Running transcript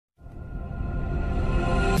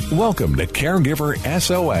Welcome to Caregiver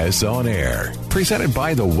SOS On Air, presented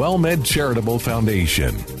by the WellMed Charitable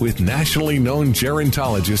Foundation, with nationally known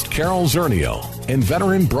gerontologist Carol Zernial and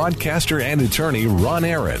veteran broadcaster and attorney Ron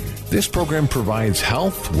Aaron. This program provides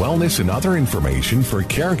health, wellness, and other information for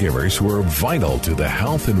caregivers who are vital to the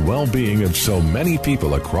health and well-being of so many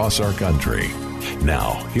people across our country.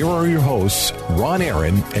 Now, here are your hosts, Ron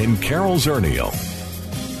Aaron and Carol Zernial.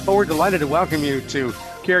 Well, we're delighted to welcome you to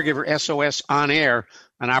Caregiver SOS On Air,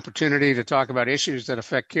 an opportunity to talk about issues that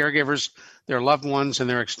affect caregivers, their loved ones, and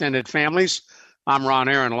their extended families. I'm Ron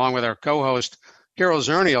Aaron, along with our co-host, Carol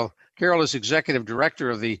Zernial. Carol is Executive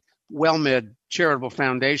Director of the WellMed Charitable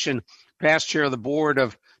Foundation, past chair of the Board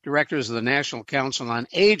of Directors of the National Council on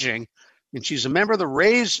Aging, and she's a member of the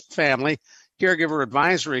RAISE Family Caregiver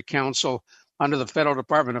Advisory Council under the Federal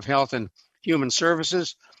Department of Health and Human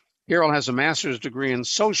Services. Carol has a master's degree in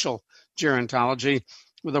social gerontology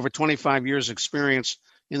with over 25 years' experience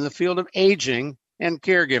in the field of aging and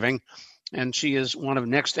caregiving, and she is one of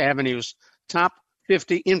Next Avenue's top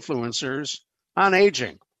 50 influencers on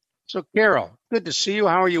aging. So, Carol, good to see you.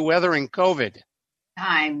 How are you weathering COVID?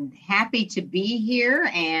 I'm happy to be here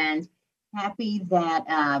and happy that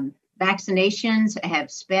vaccinations have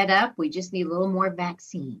sped up. We just need a little more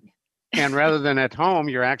vaccine. And rather than at home,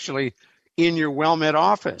 you're actually in your WellMed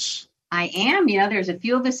office. I am. You know, there's a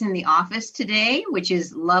few of us in the office today, which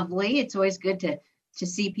is lovely. It's always good to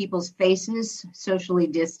see people's faces socially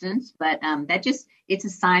distanced, but it's a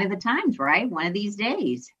sign of the times, right? One of these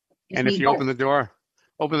days. And if you open the door,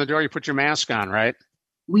 you put your mask on, right?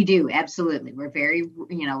 We do, absolutely. We're very,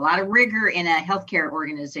 a lot of rigor in a healthcare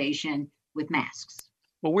organization with masks.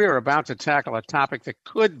 Well, we're about to tackle a topic that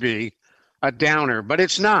could be a downer, but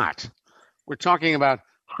it's not. We're talking about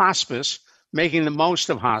hospice, making the most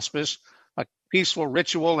of hospice, a peaceful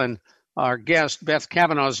ritual, and our guest, Beth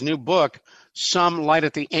Cavanaugh's new book, Some Light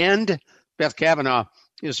at the End. Beth Cavanaugh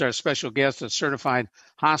is our special guest, a certified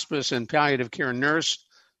hospice and palliative care nurse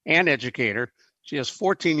and educator. She has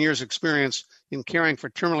 14 years' experience in caring for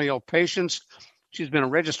terminally ill patients. She's been a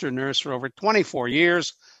registered nurse for over 24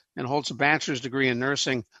 years and holds a bachelor's degree in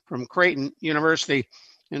nursing from Creighton University.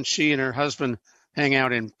 And she and her husband hang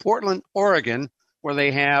out in Portland, Oregon, where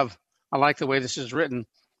they have, I like the way this is written,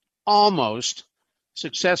 almost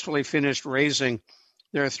successfully finished raising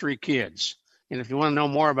their 3 kids. And if you want to know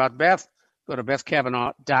more about Beth, go to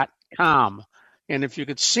bethcavanaugh.com. And if you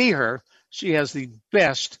could see her, she has the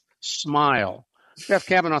best smile. Beth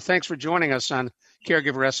Cavanaugh, thanks for joining us on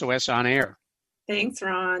Caregiver SOS On Air. Thanks,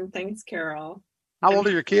 Ron. Thanks, Carol. How old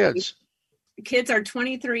are your kids? The kids are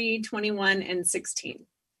 23, 21, and 16.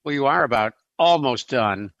 Well, you are about almost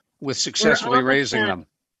done with successfully raising them.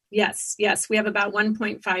 Yes. We have about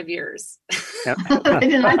 1.5 years. Not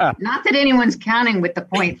that anyone's counting with the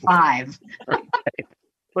 0.5. Right.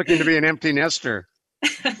 Looking to be an empty nester.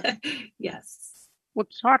 Yes. Well,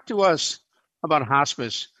 talk to us about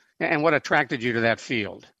hospice and what attracted you to that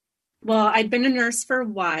field. Well, I'd been a nurse for a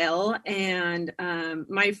while, and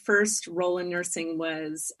my first role in nursing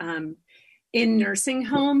was in nursing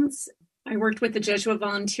homes. I worked with the Jesuit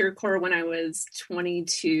Volunteer Corps when I was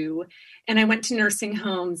 22, and I went to nursing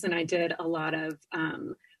homes and I did a lot of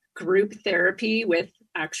group therapy with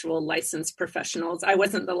actual licensed professionals. I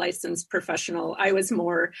wasn't the licensed professional. I was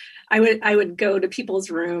more, I would go to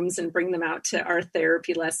people's rooms and bring them out to our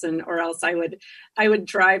therapy lesson, or else I would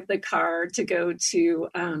drive the car to go to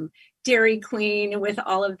Dairy Queen with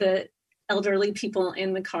all of the elderly people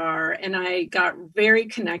in the car, and I got very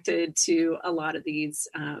connected to a lot of these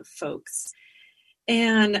folks.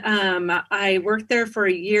 And I worked there for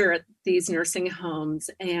a year at these nursing homes,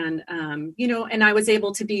 and and I was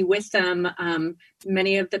able to be with them.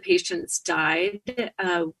 Many of the patients died,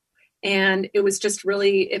 and it was just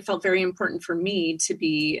really, it felt very important for me to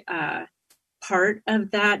be part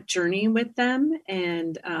of that journey with them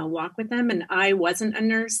and walk with them. And I wasn't a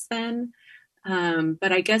nurse then.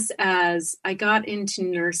 But I guess as I got into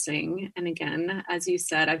nursing, and again, as you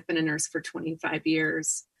said, I've been a nurse for 25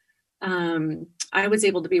 years. I was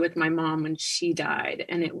able to be with my mom when she died,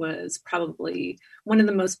 and it was probably one of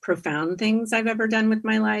the most profound things I've ever done with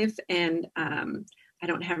my life. And I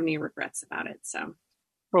don't have any regrets about it. So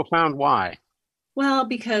profound. Why? Well,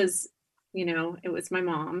 because, it was my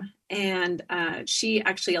mom, and she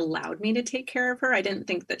actually allowed me to take care of her. I didn't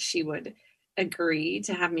think that she would agree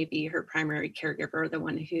to have me be her primary caregiver, the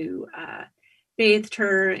one who bathed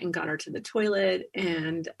her and got her to the toilet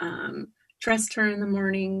and dressed her in the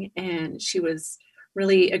morning. And she was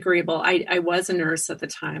really agreeable. I was a nurse at the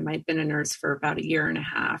time. I'd been a nurse for about a year and a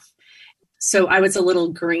half. So I was a little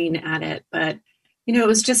green at it, but It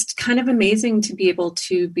was just kind of amazing to be able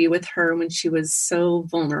to be with her when she was so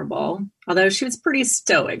vulnerable. Although she was pretty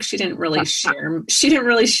stoic, she didn't really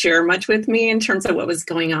share much with me in terms of what was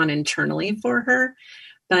going on internally for her.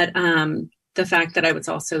 But the fact that I was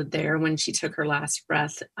also there when she took her last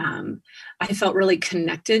breath, I felt really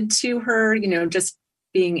connected to her, just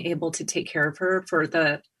being able to take care of her for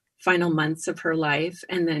the final months of her life,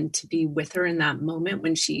 and then to be with her in that moment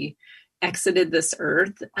when she exited this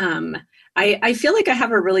earth. I feel like I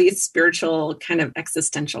have a really spiritual kind of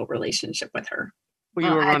existential relationship with her. Well,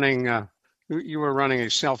 you were running a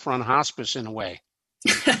self-run hospice in a way.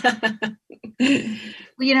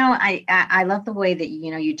 Well, I love the way that,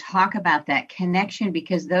 you talk about that connection,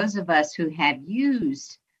 because those of us who have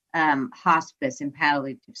used hospice and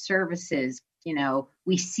palliative services,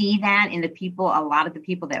 we see that in a lot of the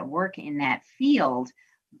people that work in that field.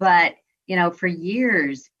 But, for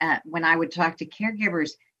years, when I would talk to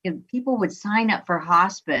caregivers, people would sign up for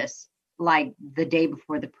hospice like the day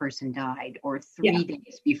before the person died or 3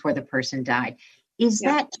 days before the person died. Is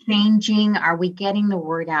that changing? Are we getting the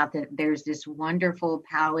word out that there's this wonderful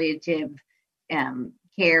palliative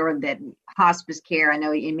care, that hospice care? I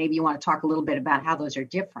know maybe you want to talk a little bit about how those are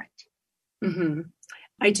different. Mm-hmm.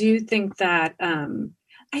 I do think that,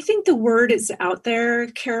 I think the word is out there,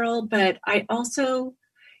 Carol, but I also,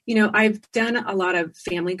 I've done a lot of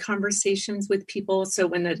family conversations with people. So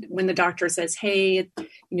when the doctor says, hey,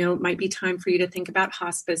 it might be time for you to think about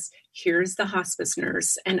hospice, here's the hospice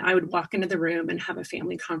nurse. And I would walk into the room and have a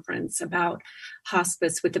family conference about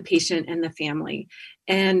hospice with the patient and the family.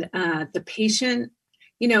 And the patient,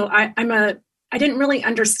 I didn't really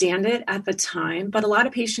understand it at the time, but a lot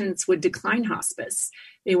of patients would decline hospice.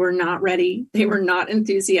 They were not ready. They were not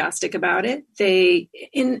enthusiastic about it.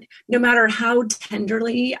 No matter how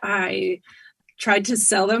tenderly I tried to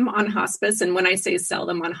sell them on hospice, and when I say sell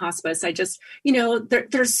them on hospice, I just,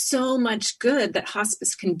 there's so much good that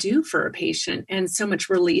hospice can do for a patient and so much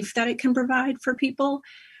relief that it can provide for people.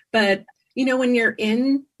 But when you're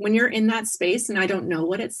in that space, and I don't know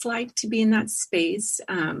what it's like to be in that space,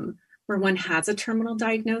 where one has a terminal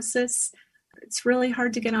diagnosis, it's really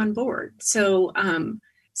hard to get on board. So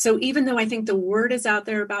even though I think the word is out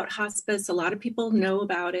there about hospice, a lot of people know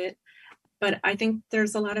about it, but I think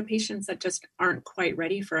there's a lot of patients that just aren't quite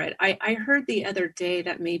ready for it. I heard the other day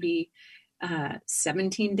that maybe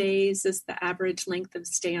 17 days is the average length of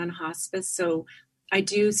stay on hospice. So I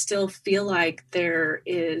do still feel like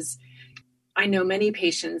I know many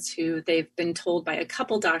patients who they've been told by a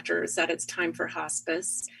couple doctors that it's time for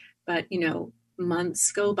hospice, but,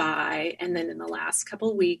 months go by, and then in the last couple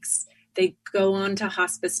of weeks, they go on to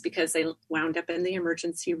hospice because they wound up in the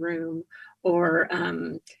emergency room, or,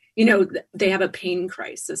 they have a pain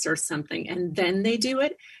crisis or something, and then they do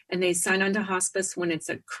it, and they sign on to hospice when it's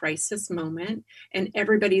a crisis moment, and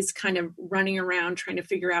everybody's kind of running around trying to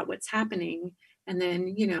figure out what's happening. And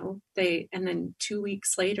then, and then 2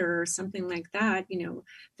 weeks later or something like that,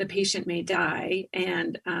 the patient may die.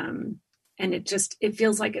 And it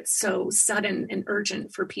feels like it's so sudden and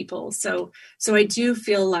urgent for people. So I do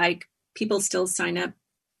feel like people still sign up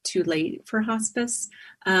too late for hospice.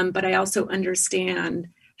 But I also understand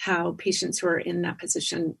how patients who are in that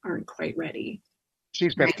position aren't quite ready.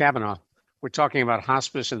 She's Beth Kavanaugh. We're talking about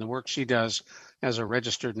hospice and the work she does as a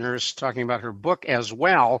registered nurse, talking about her book as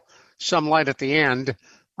well, Some Light at the End.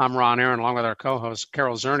 I'm Ron Aaron, along with our co-host,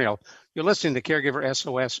 Carol Zernial. You're listening to Caregiver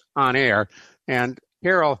SOS on air. And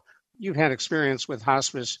Carol, you've had experience with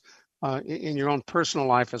hospice in your own personal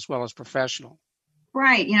life as well as professional.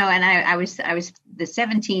 Right. And I was the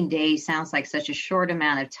 17 days sounds like such a short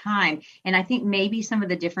amount of time. And I think maybe some of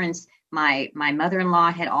the difference, my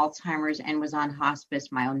mother-in-law had Alzheimer's and was on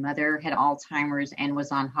hospice. My own mother had Alzheimer's and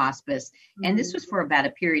was on hospice. Mm-hmm. And this was for about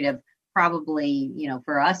a period of probably,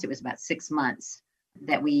 for us, it was about 6 months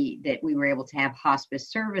that we were able to have hospice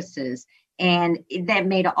services. And that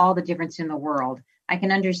made all the difference in the world. I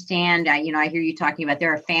can understand, I hear you talking about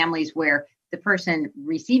there are families where the person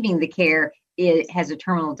receiving the care has a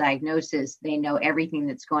terminal diagnosis. They know everything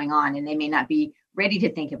that's going on, and they may not be ready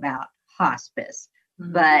to think about hospice.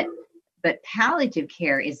 Mm-hmm. But palliative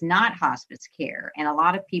care is not hospice care, and a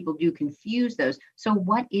lot of people do confuse those. So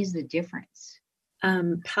what is the difference?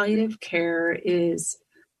 Palliative care is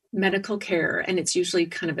medical care, and it's usually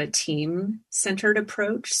kind of a team-centered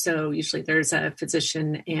approach. So usually there's a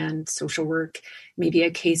physician and social work, maybe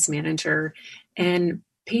a case manager, and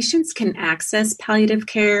patients can access palliative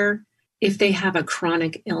care if they have a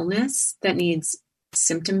chronic illness that needs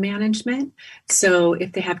symptom management. So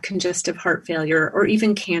if they have congestive heart failure or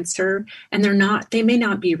even cancer, and they may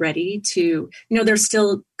not be ready to, they're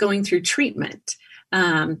still going through treatment.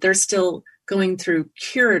 They're still going through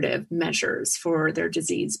curative measures for their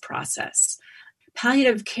disease process.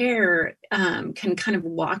 Palliative care can kind of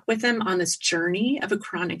walk with them on this journey of a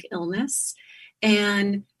chronic illness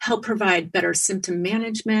and help provide better symptom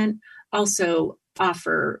management, also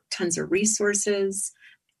offer tons of resources,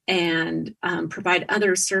 and provide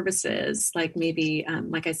other services like maybe,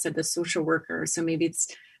 like I said, the social worker. So maybe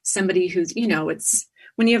it's somebody who's, it's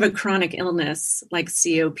when you have a chronic illness like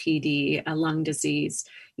COPD, a lung disease,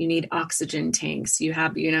 you need oxygen tanks. You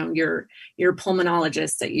have, your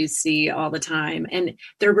pulmonologist that you see all the time. And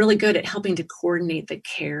they're really good at helping to coordinate the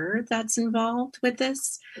care that's involved with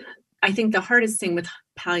this. I think the hardest thing with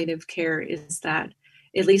palliative care is that,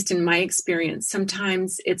 at least in my experience,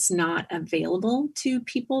 sometimes it's not available to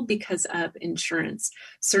people because of insurance.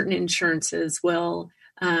 Certain insurances will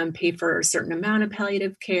pay for a certain amount of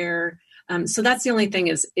palliative care. So that's the only thing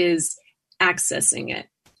is accessing it.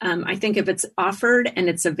 I think if it's offered and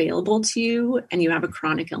it's available to you and you have a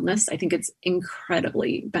chronic illness, I think it's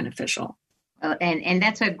incredibly beneficial. And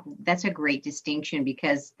that's a great distinction,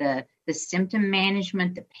 because the symptom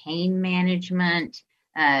management, the pain management,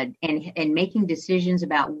 and making decisions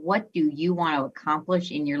about what do you want to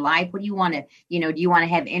accomplish in your life? What do you want to, do you want to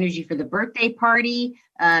have energy for the birthday party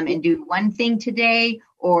and do one thing today?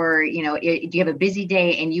 Or, do you have a busy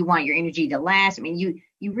day and you want your energy to last? I mean,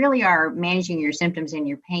 you really are managing your symptoms and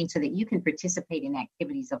your pain so that you can participate in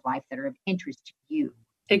activities of life that are of interest to you.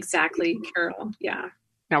 Exactly, Carol. Yeah.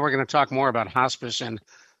 Now we're going to talk more about hospice and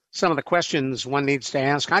some of the questions one needs to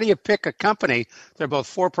ask. How do you pick a company? They're both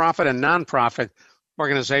for-profit and nonprofit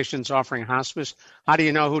organizations offering hospice. How do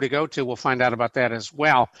you know who to go to? We'll find out about that as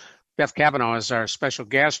well. Beth Cavanaugh is our special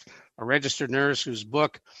guest, a registered nurse whose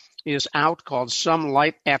book is out called Some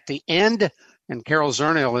Light at the End. And Carol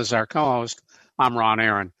Zernial is our co-host. I'm Ron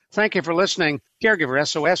Aaron. Thank you for listening. Caregiver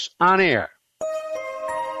SOS on air.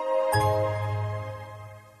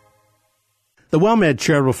 The WellMed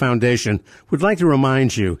Charitable Foundation would like to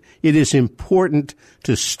remind you it is important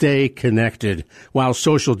to stay connected while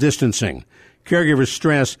social distancing. Caregiver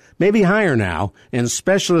stress may be higher now, and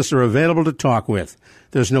specialists are available to talk with.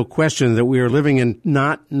 There's no question that we are living in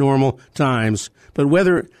not normal times, but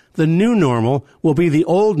whether the new normal will be the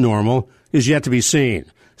old normal is yet to be seen.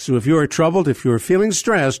 So if you are troubled, if you are feeling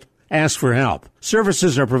stressed, ask for help.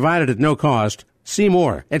 Services are provided at no cost. See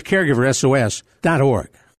more at caregiversos.org.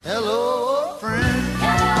 Hello, friend.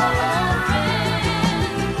 Hello,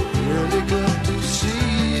 friend. Really good to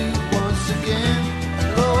see you once again.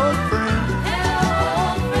 Hello, friend.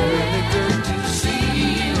 Hello, friend. Really good to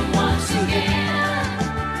see you once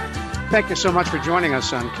again. Thank you so much for joining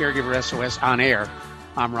us on Caregiver SOS on air.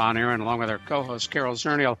 I'm Ron Aaron, along with our co-host Carol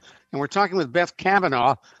Zernial, and we're talking with Beth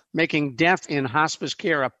Cavanaugh, Making Death in Hospice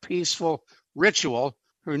Care a Peaceful Ritual.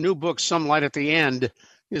 Her new book, Some Light at the End,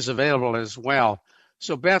 is available as well.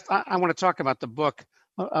 So, Beth, I want to talk about the book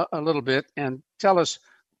a little bit and tell us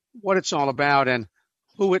what it's all about and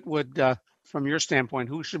who it would, from your standpoint,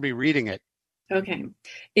 who should be reading it. Okay.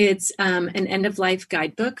 It's an end-of-life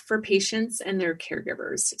guidebook for patients and their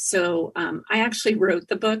caregivers. So I actually wrote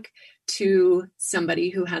the book to somebody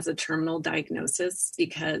who has a terminal diagnosis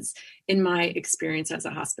because in my experience as a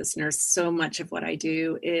hospice nurse, so much of what I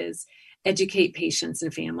do is educate patients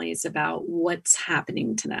and families about what's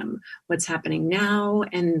happening to them, what's happening now,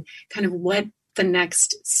 and kind of what the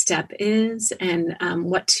next step is and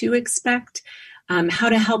what to expect, how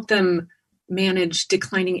to help them manage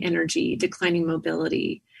declining energy, declining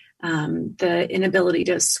mobility, the inability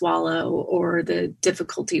to swallow, or the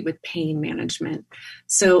difficulty with pain management.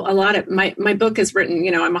 So a lot of my book is written,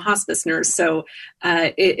 I'm a hospice nurse, so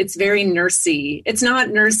it's very nursey. It's not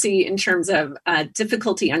nursey in terms of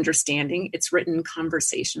difficulty understanding. It's written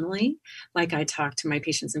conversationally, like I talk to my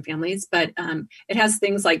patients and families, but it has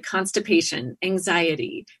things like constipation,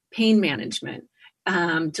 anxiety, pain management,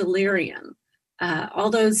 delirium,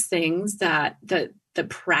 all those things that the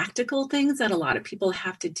practical things that a lot of people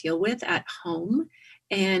have to deal with at home.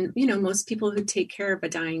 And, most people who take care of a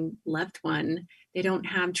dying loved one, they don't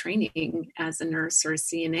have training as a nurse or a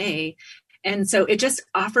CNA. And so it just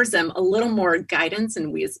offers them a little more guidance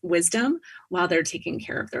and wisdom while they're taking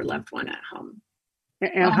care of their loved one at home.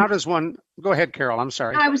 And how does one, go ahead, Carol, I'm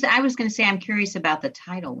sorry. I was going to say, I'm curious about the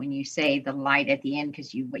title when you say the light at the end,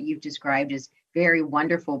 because what you've described is very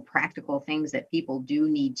wonderful, practical things that people do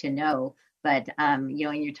need to know. But, in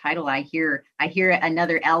your title, I hear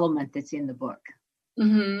another element that's in the book.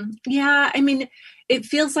 Mm-hmm. Yeah. I mean, it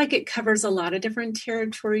feels like it covers a lot of different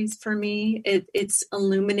territories for me. It's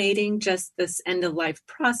illuminating just this end of life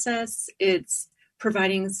process. It's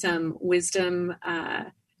providing some wisdom,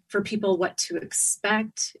 for people what to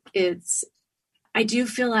expect. It's I do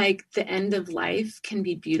feel like the end of life can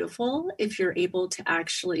be beautiful if you're able to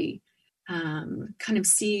actually kind of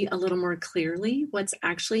see a little more clearly what's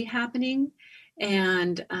actually happening.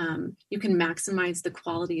 And you can maximize the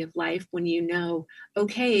quality of life when you know,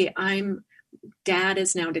 okay, dad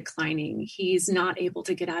is now declining. He's not able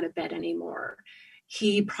to get out of bed anymore.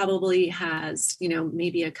 He probably has,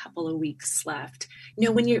 maybe a couple of weeks left.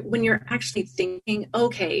 When you're actually thinking,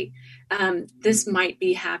 okay, this might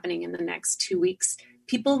be happening in the next 2 weeks,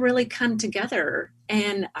 people really come together.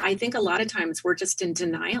 And I think a lot of times we're just in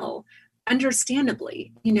denial,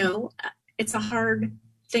 understandably. It's a hard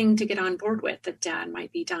thing to get on board with, that dad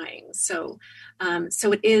might be dying. So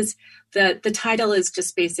it is, the title is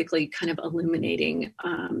just basically kind of illuminating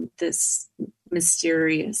this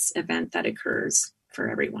mysterious event that occurs for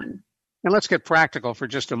everyone. And let's get practical for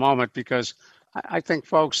just a moment, because I think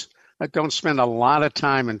folks don't spend a lot of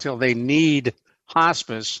time until they need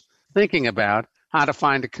hospice thinking about how to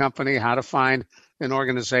find a company, how to find an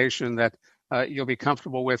organization that you'll be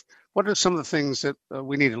comfortable with. What are some of the things that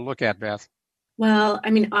we need to look at, Beth? Well,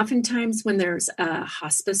 oftentimes when there's a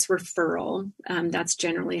hospice referral, that's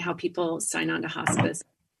generally how people sign on to hospice.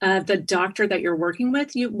 The doctor that you're working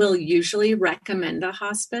with, you will usually recommend a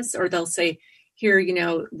hospice, or they'll say, here,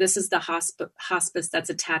 this is the hospice that's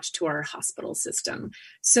attached to our hospital system.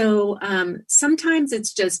 So sometimes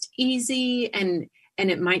it's just easy and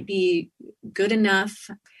it might be good enough.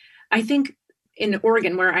 I think in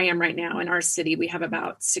Oregon, where I am right now, in our city, we have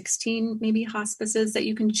about 16 maybe hospices that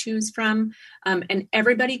you can choose from. And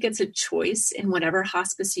everybody gets a choice in whatever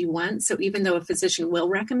hospice you want. So even though a physician will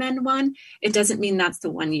recommend one, it doesn't mean that's the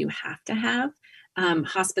one you have to have.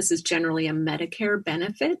 Hospice is generally a Medicare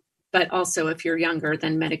benefit, but also if you're younger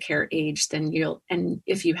than Medicare age, then and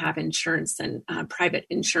if you have insurance, then private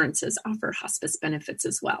insurances offer hospice benefits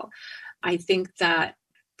as well. I think that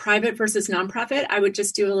private versus nonprofit, I would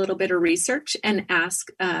just do a little bit of research and ask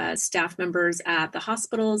staff members at the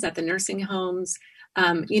hospitals, at the nursing homes.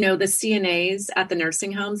 The CNAs at the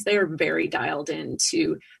nursing homes, they are very dialed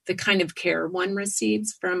into the kind of care one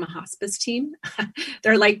receives from a hospice team.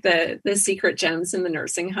 They're like the secret gems in the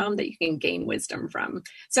nursing home that you can gain wisdom from.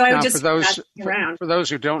 So I would just for those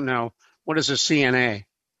who don't know, what is a CNA?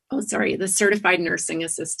 Oh, sorry, the certified nursing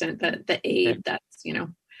assistant, the aide that's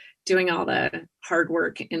doing all the hard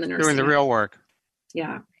work in the nursing doing the real work.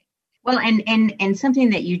 Yeah. Well, and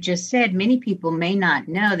something that you just said, many people may not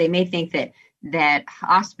know. They may think that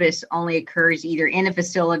hospice only occurs either in a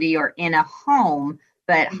facility or in a home,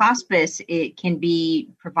 but hospice, it can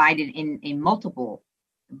be provided in a multiple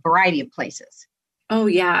variety of places. Oh,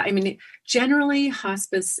 yeah. Generally,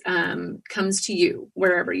 hospice comes to you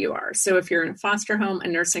wherever you are. So if you're in a foster home, a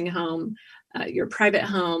nursing home, your private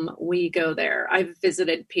home, we go there. I've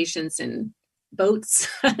visited patients in boats,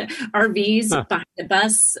 RVs, behind the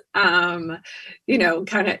bus, kind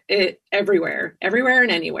of everywhere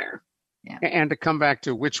and anywhere. Yeah. And to come back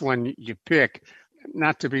to which one you pick,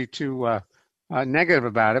 not to be too negative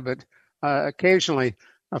about it, but occasionally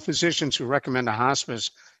physicians who recommend a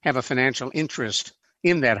hospice have a financial interest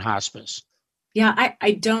in that hospice. Yeah,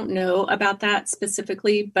 I don't know about that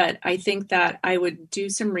specifically, but I think that I would do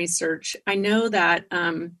some research. I know that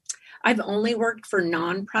I've only worked for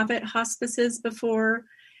nonprofit hospices before,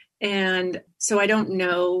 and so I don't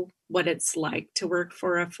know what it's like to work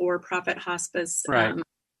for a for-profit hospice. Right.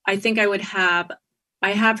 I think I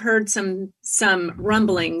have heard some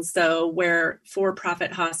rumblings though, where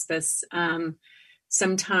for-profit hospice,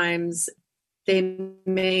 sometimes they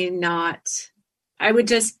may not, I would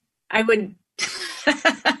be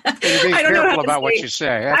careful about what you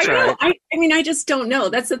say. That's right. I just don't know.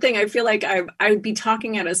 That's the thing. I feel like I would be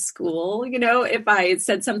talking at a school, if I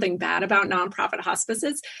said something bad about nonprofit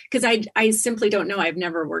hospices, because I simply don't know. I've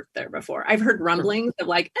never worked there before. I've heard rumblings of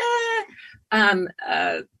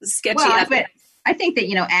sketchy. Well, but I think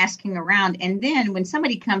that, asking around, and then when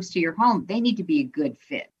somebody comes to your home, they need to be a good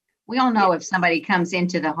fit. We all know if somebody comes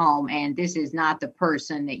into the home and this is not the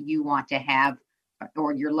person that you want to have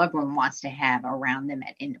or your loved one wants to have around them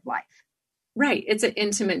at end of life. Right. It's an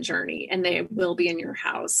intimate journey, and they will be in your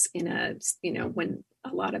house when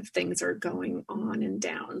a lot of things are going on and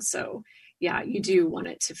down. So yeah, you do want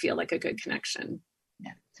it to feel like a good connection.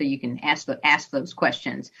 Yeah. So you can ask those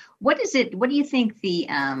questions. What do you think the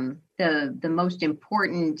most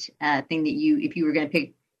important thing that if you were going to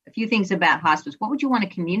pick a few things about hospice, what would you want to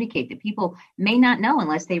communicate that people may not know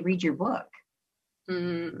unless they read your book?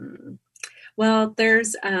 Well,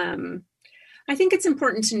 there's, I think it's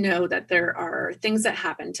important to know that there are things that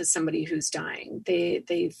happen to somebody who's dying.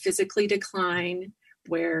 They physically decline,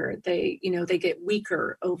 where they get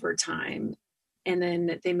weaker over time. and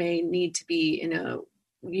then they may need to be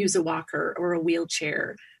use a walker or a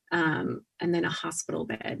wheelchair, and then a hospital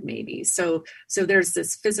bed maybe. So there's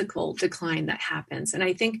this physical decline that happens. And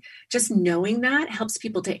I think just knowing that helps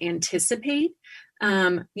people to anticipate,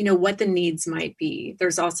 what the needs might be.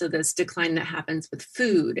 There's also this decline that happens with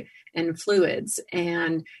food and fluids.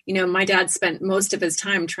 And, my dad spent most of his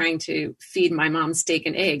time trying to feed my mom steak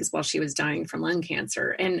and eggs while she was dying from lung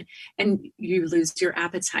cancer. And you lose your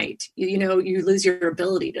appetite, you lose your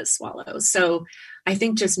ability to swallow. So I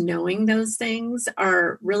think just knowing those things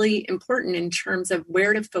are really important in terms of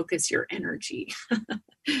where to focus your energy.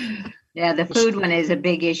 Yeah, the food one is a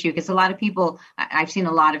big issue because a lot of people, I've seen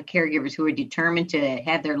a lot of caregivers who are determined to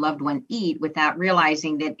have their loved one eat without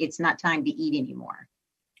realizing that it's not time to eat anymore.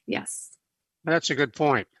 Yes. That's a good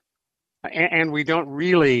point. And we don't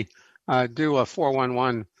really do a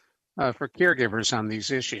 411 for caregivers on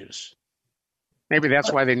these issues. Maybe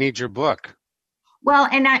that's why they need your book. Well,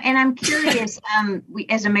 and I'm curious, we,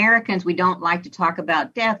 as Americans, we don't like to talk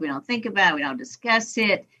about death. We don't think about it. We don't discuss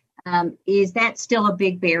it. Is that still a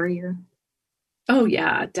big barrier? Oh,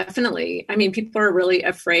 yeah, definitely. I mean, people are really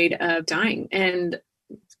afraid of dying. And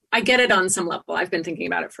I get it on some level. I've been thinking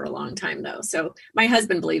about it for a long time, though. So my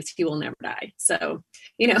husband believes he will never die. So,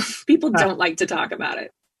 people don't like to talk about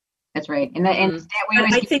it. That's right. And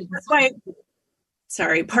I think that's why,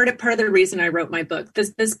 sorry, part of the reason I wrote my book,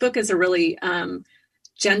 this book is a really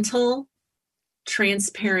gentle,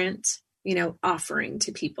 transparent, offering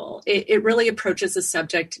to people. It really approaches the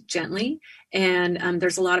subject gently. And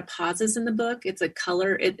there's a lot of pauses in the book. It's a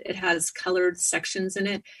color, it has colored sections in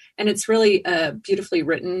it. And it's really beautifully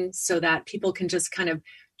written so that people can just kind of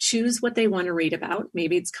choose what they want to read about.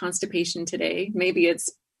 Maybe it's constipation today. Maybe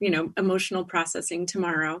it's, emotional processing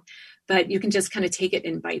tomorrow. But you can just kind of take it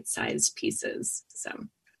in bite-sized pieces. So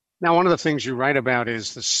now, one of the things you write about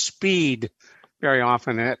is the speed very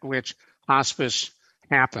often at which hospice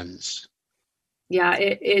happens. Yeah,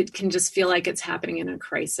 it can just feel like it's happening in a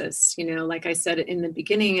crisis. Like I said in the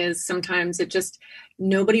beginning, is sometimes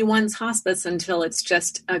nobody wants hospice until it's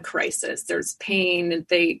just a crisis. There's pain,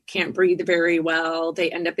 they can't breathe very well,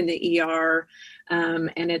 they end up in the ER,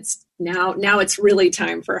 and it's now it's really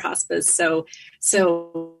time for hospice. So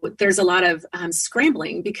there's a lot of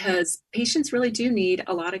scrambling because patients really do need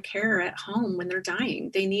a lot of care at home when they're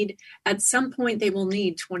dying. At some point, they will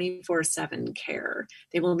need 24/7 care.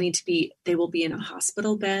 They will be in a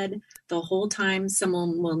hospital bed the whole time.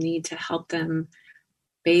 Someone will need to help them,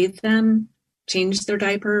 bathe them, change their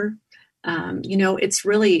diaper.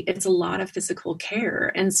 It's a lot of physical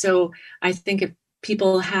care. And so I think if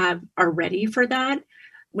people are ready for that,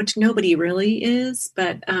 which nobody really is,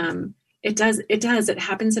 but it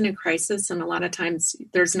happens in a crisis. And a lot of times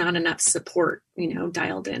there's not enough support,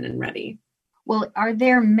 dialed in and ready. Well, are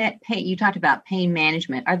there you talked about pain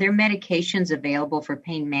management. Are there medications available for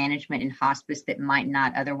pain management in hospice that might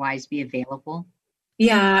not otherwise be available?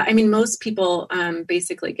 Yeah. I mean, most people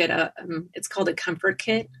basically get it's called a comfort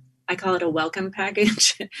kit. I call it a welcome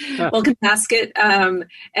package, welcome basket. And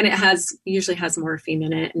it usually has morphine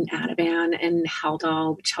in it and Ativan and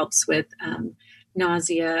Haldol, which helps with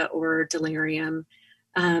nausea or delirium.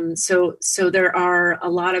 So there are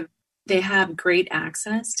they have great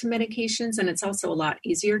access to medications, and it's also a lot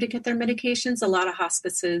easier to get their medications. A lot of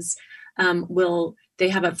hospices they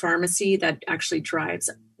have a pharmacy that actually drives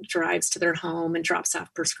to their home and drops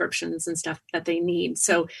off prescriptions and stuff that they need.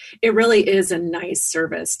 So it really is a nice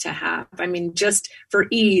service to have. I mean, just for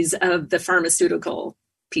ease of the pharmaceutical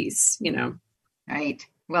piece, Right.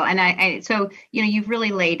 Well, and so you've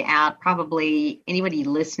really laid out, probably anybody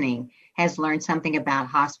listening has learned something about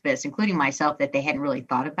hospice, including myself, that they hadn't really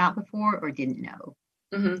thought about before or didn't know.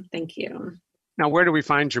 Mm-hmm. Thank you. Now, where do we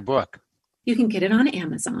find your book? You can get it on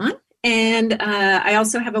Amazon. And I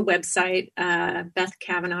also have a website,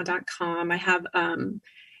 bethkavanaugh.com. I have,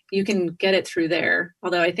 you can get it through there,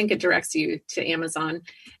 although I think it directs you to Amazon.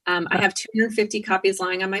 I have 250 copies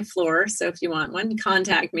lying on my floor, so if you want one,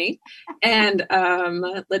 contact me. And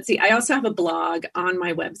let's see, I also have a blog on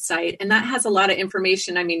my website, and that has a lot of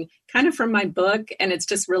information, kind of from my book, and it's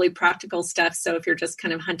just really practical stuff. So if you're just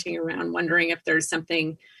kind of hunting around, wondering if there's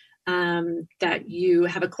something that you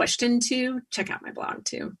have a question to, check out my blog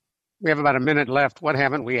too. We have about a minute left. What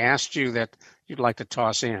haven't we asked you that you'd like to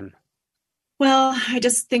toss in? Well, I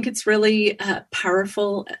just think it's really a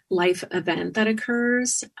powerful life event that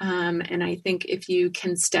occurs. And I think if you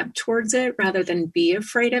can step towards it rather than be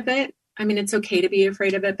afraid of it, it's okay to be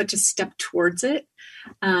afraid of it, but just step towards it.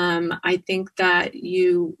 I think that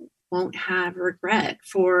you won't have regret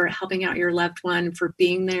for helping out your loved one, for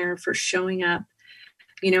being there, for showing up.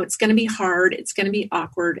 It's going to be hard. It's going to be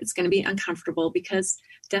awkward. It's going to be uncomfortable because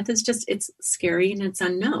death is it's scary and it's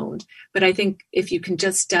unknown. But I think if you can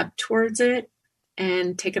just step towards it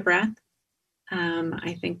and take a breath,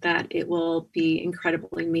 I think that it will be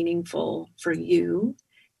incredibly meaningful for you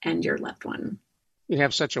and your loved one. You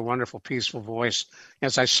have such a wonderful, peaceful voice.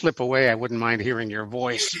 As I slip away, I wouldn't mind hearing your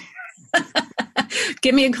voice.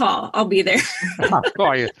 Give me a call. I'll be there. I'll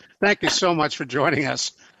call you. Thank you so much for joining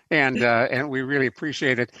us, and we really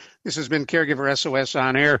appreciate it. This has been Caregiver SOS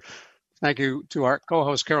On Air. Thank you to our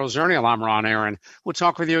co-host, Carol Zernial. I'm Ron Aaron. We'll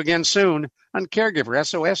talk with you again soon on Caregiver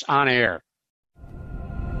SOS On Air.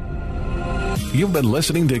 You've been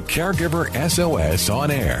listening to Caregiver SOS On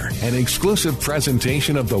Air, an exclusive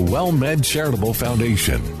presentation of the WellMed Charitable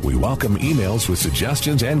Foundation. We welcome emails with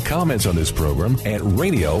suggestions and comments on this program at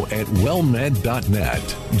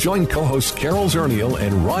radio@wellmed.net. Join co-hosts Carol Zernial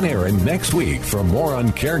and Ron Aaron next week for more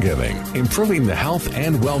on caregiving, improving the health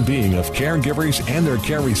and well-being of caregivers and their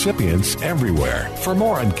care recipients everywhere. For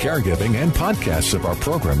more on caregiving and podcasts of our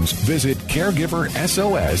programs, visit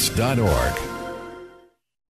caregiversos.org.